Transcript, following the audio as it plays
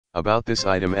About this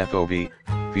item: FOV,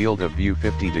 field of view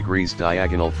 50 degrees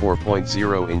diagonal,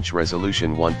 4.0 inch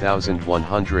resolution,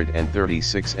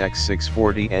 1136 x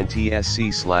 640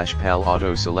 NTSC/PAL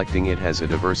auto. Selecting it has a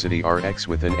diversity RX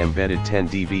with an embedded 10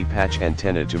 dB patch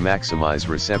antenna to maximize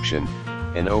reception,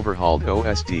 an overhauled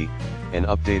OSD, an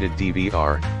updated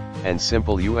DVR, and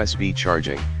simple USB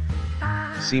charging.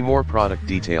 See more product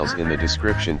details in the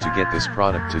description to get this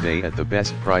product today at the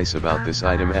best price. About this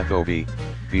item: FOV,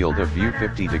 field of view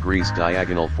 50 degrees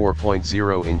diagonal,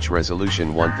 4.0 inch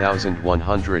resolution,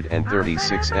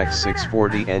 1136 x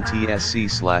 640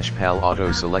 NTSC/PAL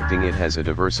auto. Selecting it has a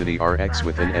diversity RX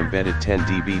with an embedded 10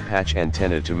 dB patch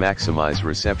antenna to maximize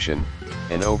reception,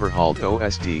 an overhauled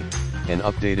OSD, an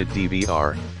updated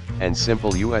DVR, and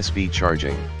simple USB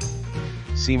charging.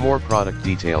 See more product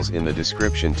details in the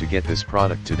description to get this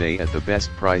product today at the best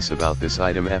price. About this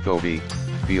item: FOV,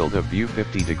 field of view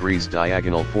 50 degrees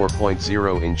diagonal,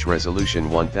 4.0 inch resolution,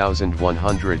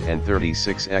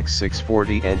 1136 x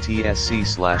 640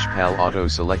 NTSC/PAL auto.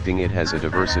 Selecting it has a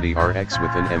diversity RX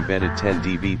with an embedded 10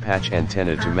 dB patch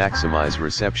antenna to maximize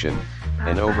reception,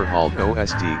 an overhauled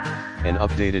OSD, an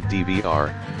updated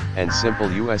DVR, and simple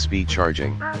USB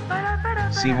charging.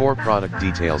 See more product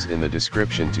details in the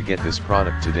description to get this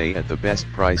product today at the best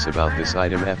price. About this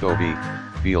item: FOV,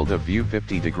 field of view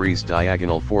 50 degrees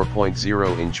diagonal,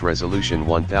 4.0 inch resolution,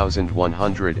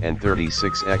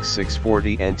 1136 x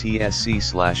 640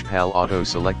 NTSC/PAL auto.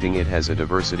 Selecting it has a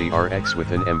diversity RX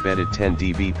with an embedded 10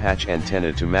 dB patch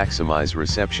antenna to maximize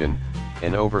reception,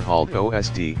 an overhauled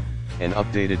OSD, an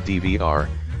updated DVR,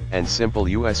 and simple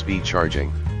USB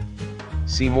charging.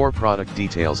 See more product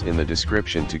details in the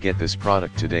description to get this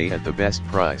product today at the best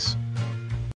price.